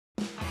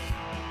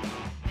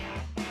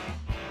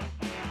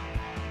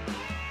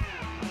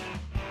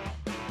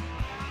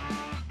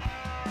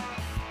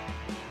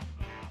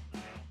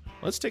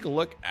Let's take a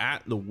look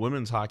at the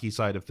women's hockey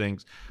side of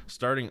things,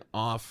 starting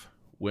off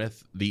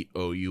with the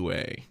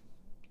OUA.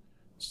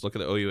 Let's look at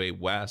the OUA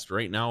West.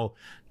 Right now,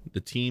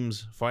 the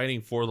teams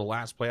fighting for the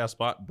last playoff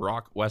spot,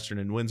 Brock, Western,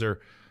 and Windsor,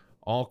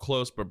 all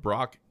close, but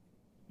Brock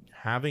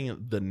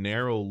having the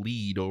narrow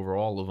lead over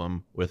all of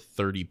them with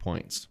 30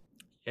 points.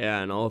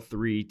 Yeah, and all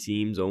three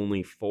teams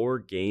only 4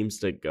 games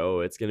to go.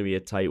 It's going to be a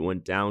tight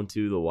one down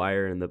to the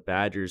wire, and the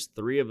Badgers,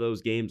 3 of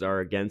those games are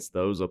against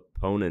those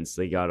opponents.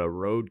 They got a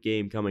road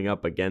game coming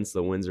up against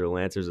the Windsor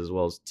Lancers, as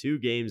well as 2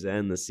 games to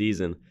end the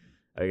season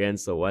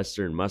against the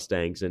Western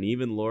Mustangs. And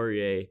even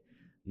Laurier,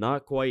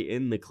 not quite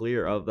in the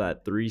clear of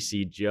that 3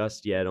 seed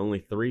just yet, only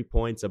 3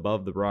 points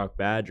above the Brock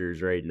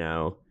Badgers right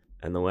now.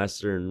 And the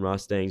Western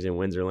Mustangs and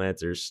Windsor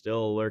Lancers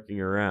still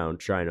lurking around,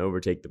 trying to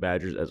overtake the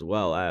Badgers as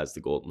well as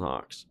the Golden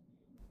Hawks.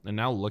 And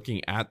now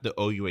looking at the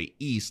OUA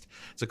East,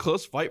 it's a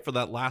close fight for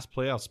that last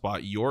playoff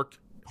spot. York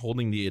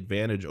holding the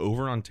advantage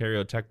over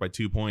Ontario Tech by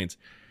 2 points.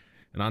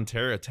 And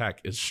Ontario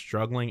Tech is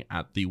struggling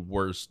at the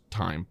worst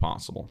time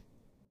possible.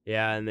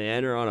 Yeah, and they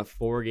enter on a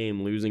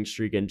 4-game losing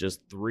streak and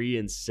just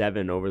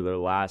 3-7 over their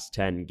last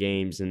 10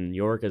 games. And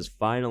York has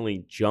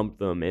finally jumped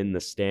them in the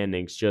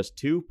standings, just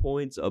 2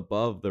 points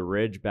above the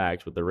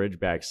Ridgebacks, with the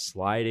Ridgebacks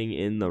sliding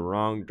in the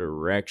wrong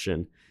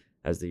direction,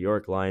 as the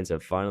York Lions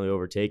have finally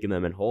overtaken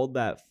them and hold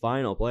that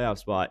final playoff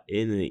spot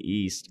in the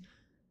East,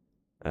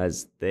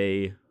 as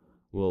they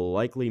will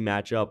likely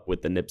match up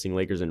with the Nipissing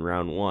Lakers in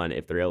round 1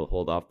 if they're able to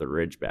hold off the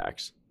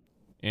Ridgebacks.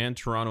 And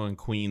Toronto and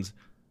Queens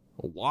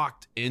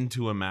walked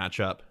into a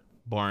matchup,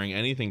 barring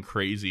anything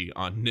crazy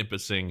on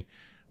Nipissing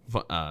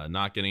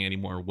not getting any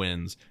more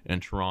wins and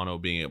Toronto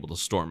being able to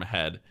storm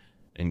ahead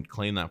and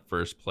claim that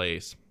first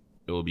place.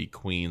 It will be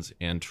Queens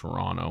and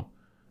Toronto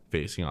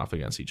facing off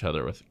against each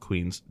other, with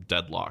Queens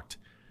deadlocked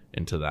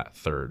into that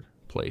third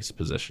place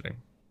positioning.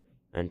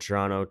 And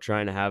Toronto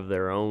trying to have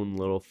their own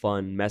little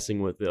fun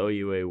messing with the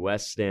OUA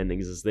West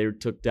standings, as they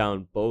took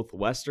down both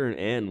Western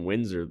and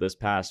Windsor this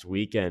past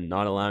weekend,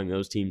 not allowing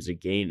those teams to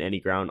gain any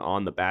ground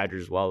on the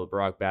Badgers, while the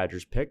Brock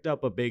Badgers picked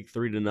up a big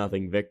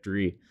 3-0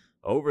 victory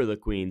over the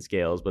Queens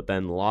Gales, but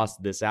then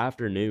lost this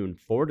afternoon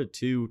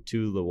 4-2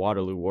 to the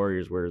Waterloo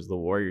Warriors, whereas the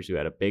Warriors, who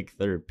had a big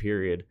third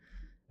period,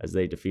 as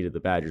they defeated the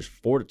Badgers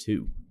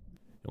 4-2.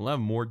 We'll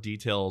have more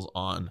details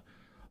on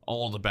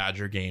all the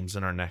Badger games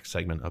in our next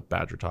segment of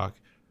Badger Talk,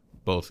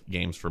 both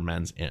games for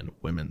men's and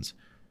women's.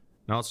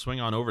 Now let's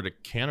swing on over to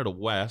Canada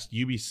West.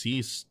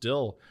 UBC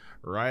still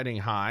riding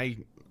high,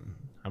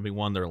 having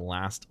won their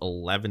last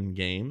 11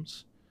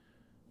 games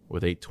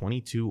with a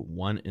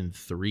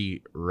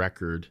 22-1-3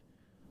 record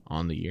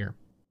on the year.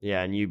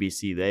 Yeah, and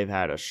UBC, they've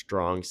had a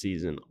strong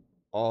season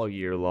all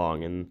year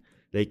long, and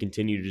they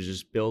continue to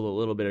just build a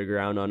little bit of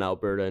ground on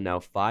Alberta, now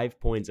 5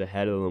 points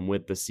ahead of them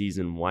with the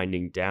season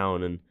winding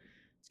down. And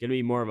it's going to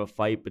be more of a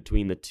fight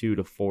between the 2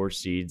 to 4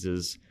 seeds,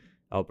 as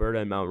Alberta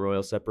and Mount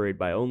Royal separated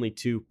by only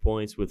 2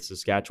 points, with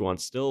Saskatchewan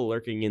still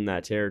lurking in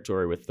that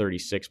territory with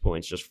 36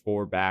 points, just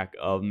 4 back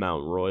of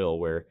Mount Royal,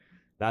 where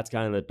that's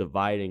kind of the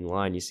dividing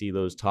line. You see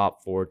those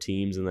top 4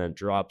 teams, and then it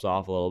drops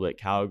off a little bit.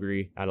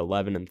 Calgary at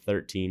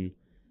 11-13.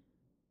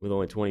 with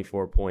only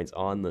 24 points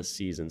on the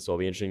season. So it'll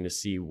be interesting to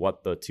see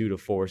what the 2 to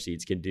 4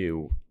 seeds can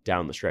do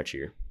down the stretch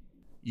here.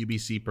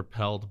 UBC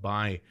propelled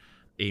by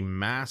a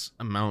mass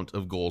amount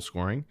of goal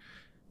scoring.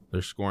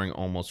 They're scoring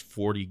almost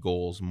 40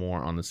 goals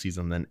more on the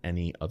season than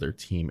any other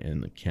team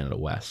in the Canada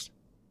West.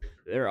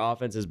 Their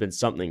offense has been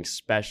something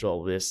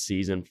special this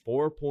season.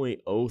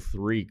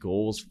 4.03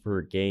 goals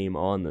per game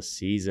on the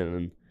season.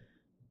 And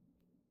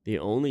the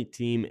only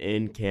team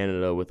in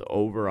Canada with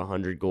over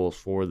 100 goals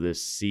for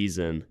this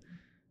season,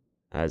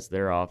 as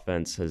their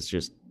offense has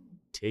just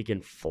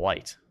taken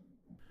flight.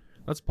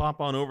 Let's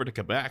pop on over to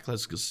Quebec.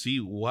 Let's see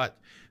what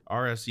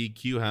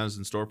RSEQ has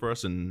in store for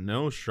us. And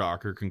no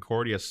shocker,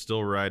 Concordia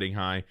still riding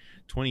high.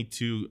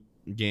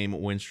 22-game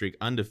win streak,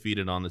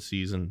 undefeated on the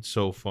season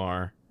so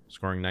far.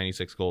 Scoring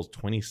 96 goals,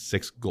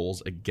 26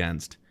 goals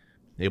against.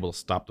 Able to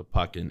stop the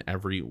puck in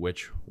every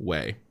which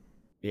way.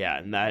 Yeah,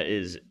 and that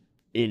is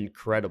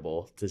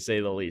incredible, to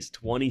say the least.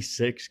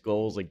 26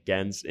 goals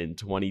against in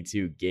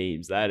 22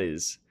 games. That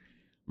is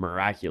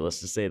miraculous,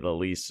 to say the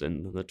least.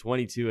 And the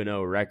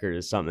 22-0 record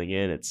is something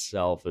in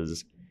itself,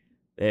 as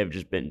they have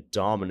just been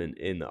dominant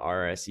in the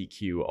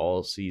RSEQ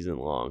all season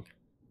long.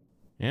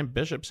 And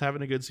Bishop's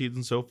having a good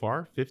season so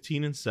far.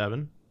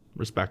 15-7,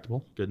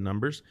 respectable, good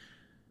numbers.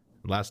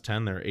 Last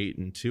 10, they're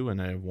 8-2, and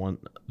they've won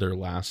their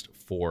last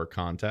 4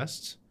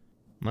 contests.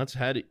 Let's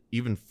head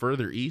even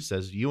further east,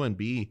 as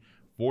UNB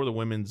for the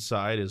women's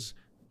side is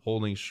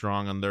holding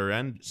strong on their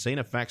end. St.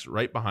 FX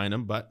right behind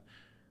them, but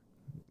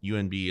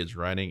UNB is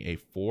riding a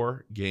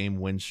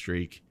 4-game win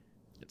streak.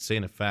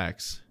 St.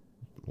 FX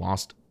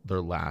lost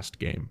their last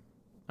game.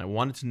 I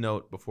wanted to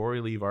note before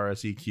we leave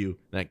RSEQ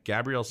that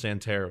Gabrielle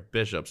Santerre of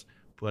Bishops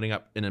putting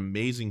up an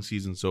amazing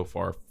season so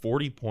far.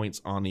 40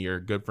 points on the year,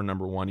 good for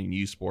number 1 in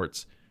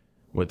USPORTS,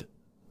 with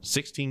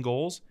 16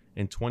 goals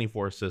and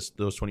 24 assists.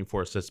 Those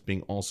 24 assists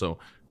being also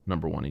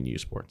number 1 in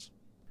USPORTS.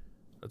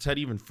 Let's head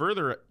even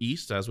further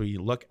east as we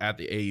look at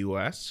the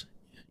AUS.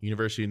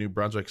 University of New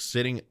Brunswick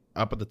sitting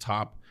up at the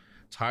top,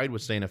 tied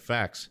with St.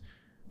 FX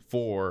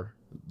for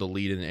the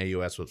lead in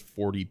AUS with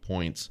 40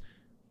 points.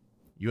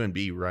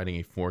 UNB riding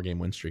a 4-game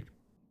win streak.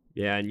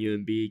 Yeah, and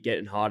UNB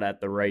getting hot at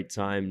the right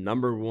time.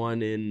 Number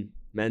 1 in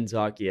men's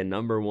hockey and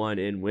number 1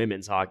 in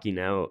women's hockey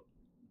now,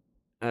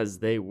 as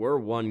they were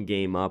 1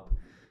 game up,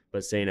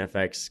 but St.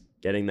 FX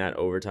getting that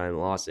overtime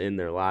loss in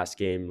their last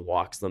game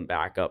locks them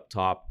back up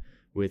top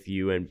with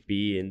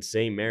UNB, and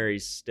St.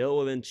 Mary's still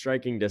within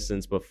striking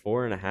distance, but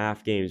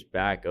 4.5 games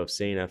back of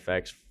St.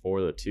 FX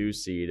for the 2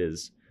 seed.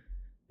 It's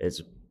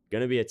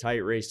going to be a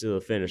tight race to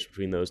the finish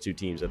between those two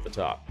teams at the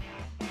top.